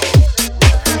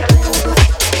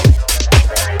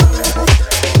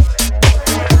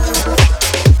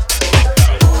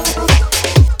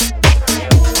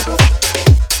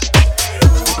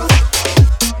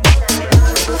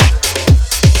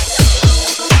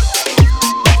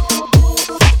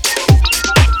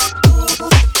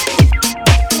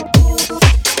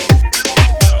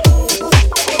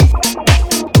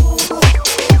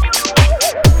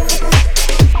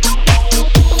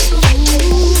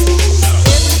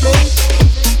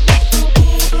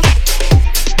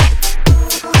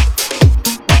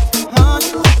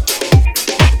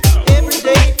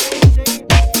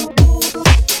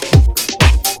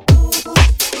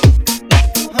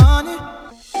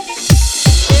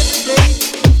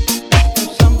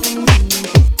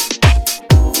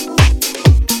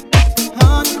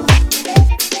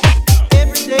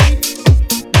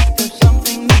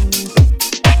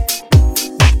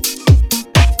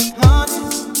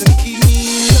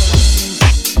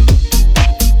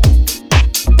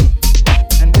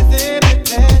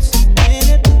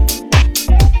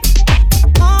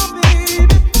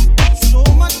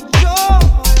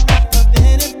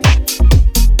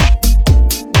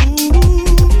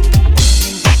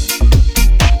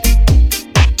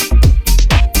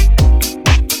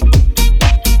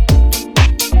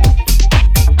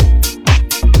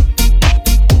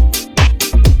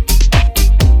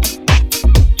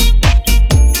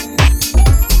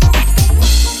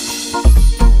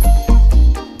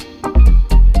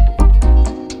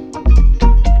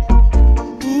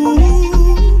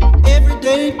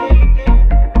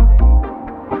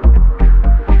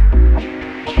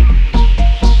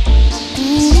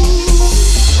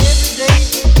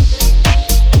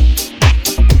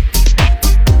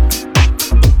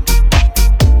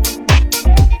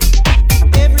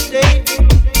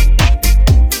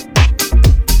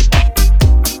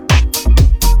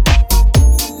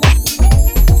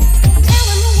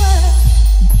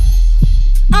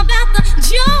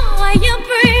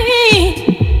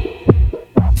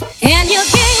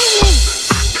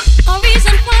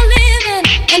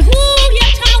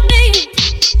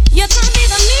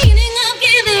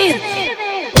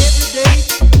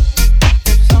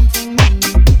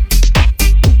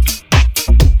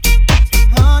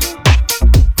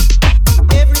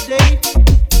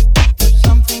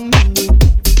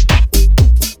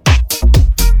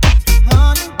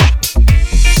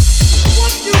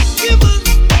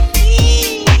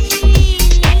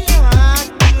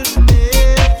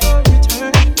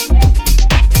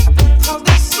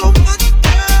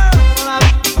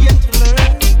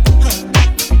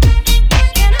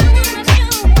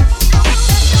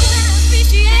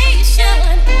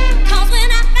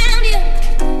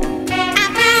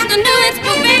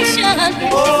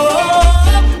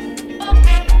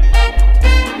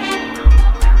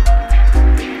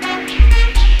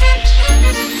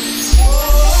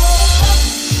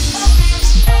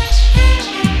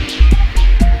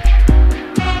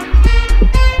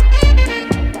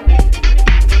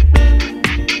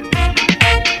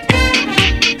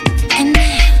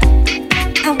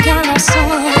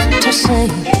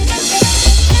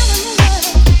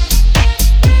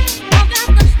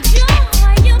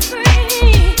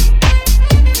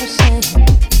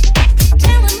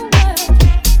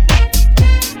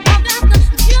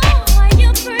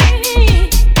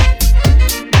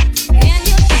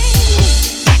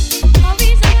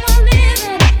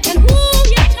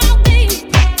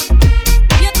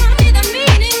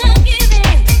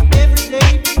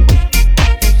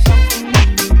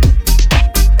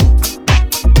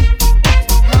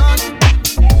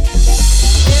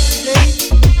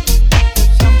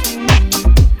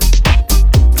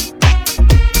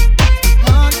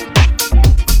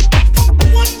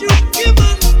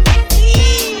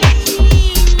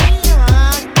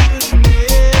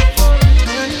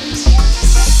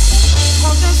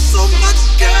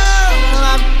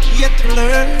 yet to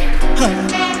learn.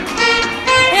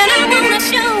 And I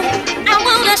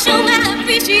wanna show my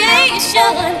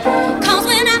appreciation. 'Cause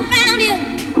when I found you,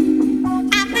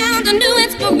 I found a new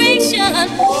inspiration.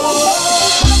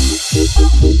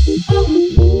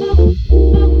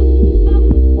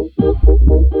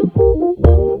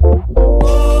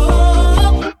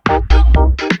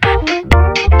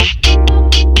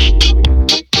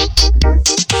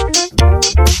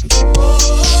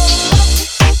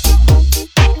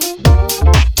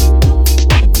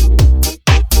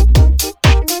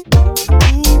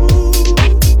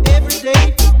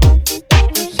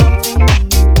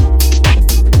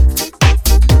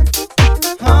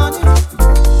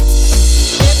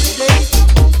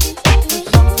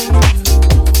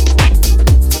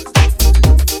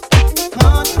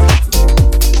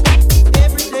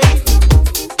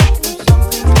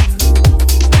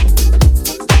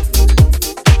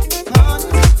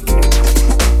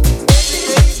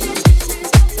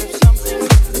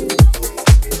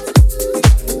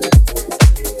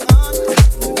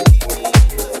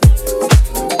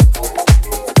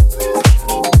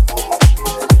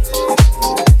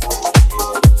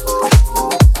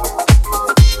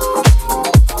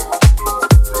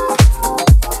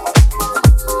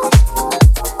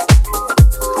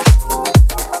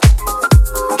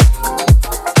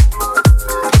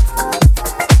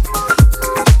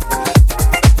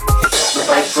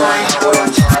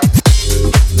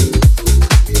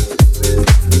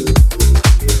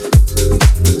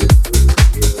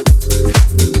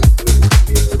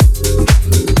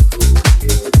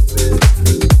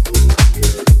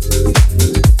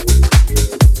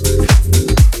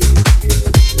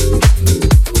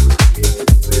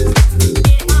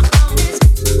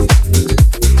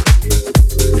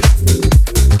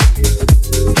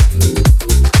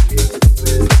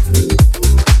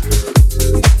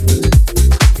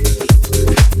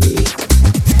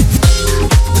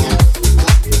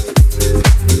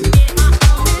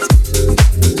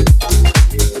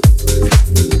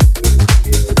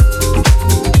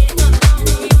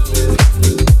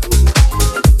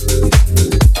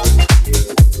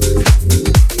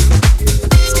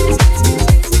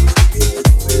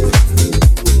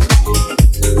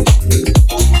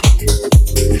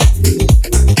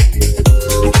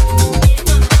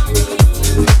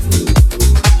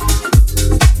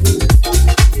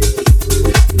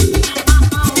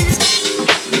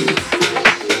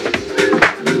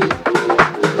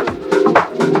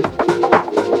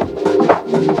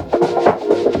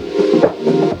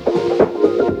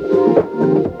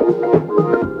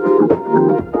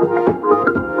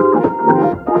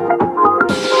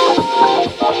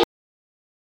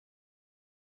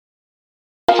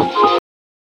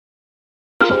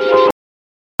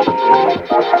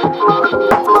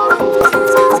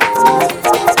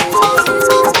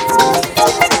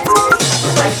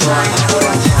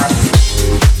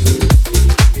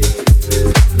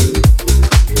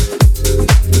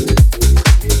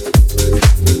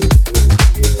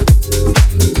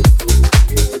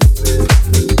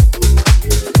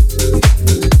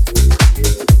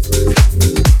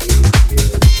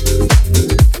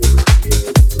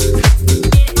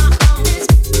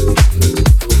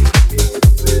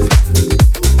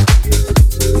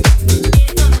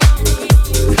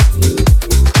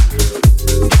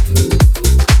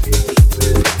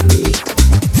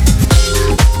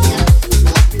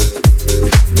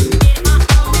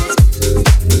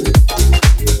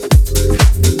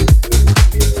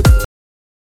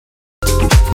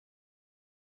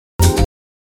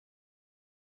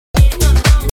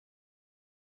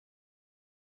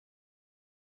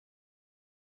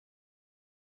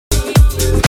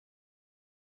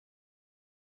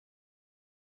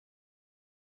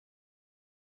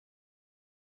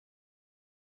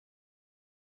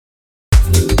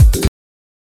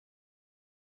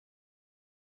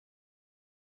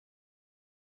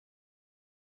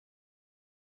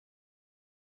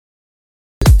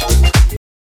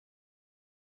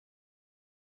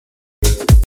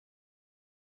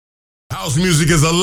 House music is a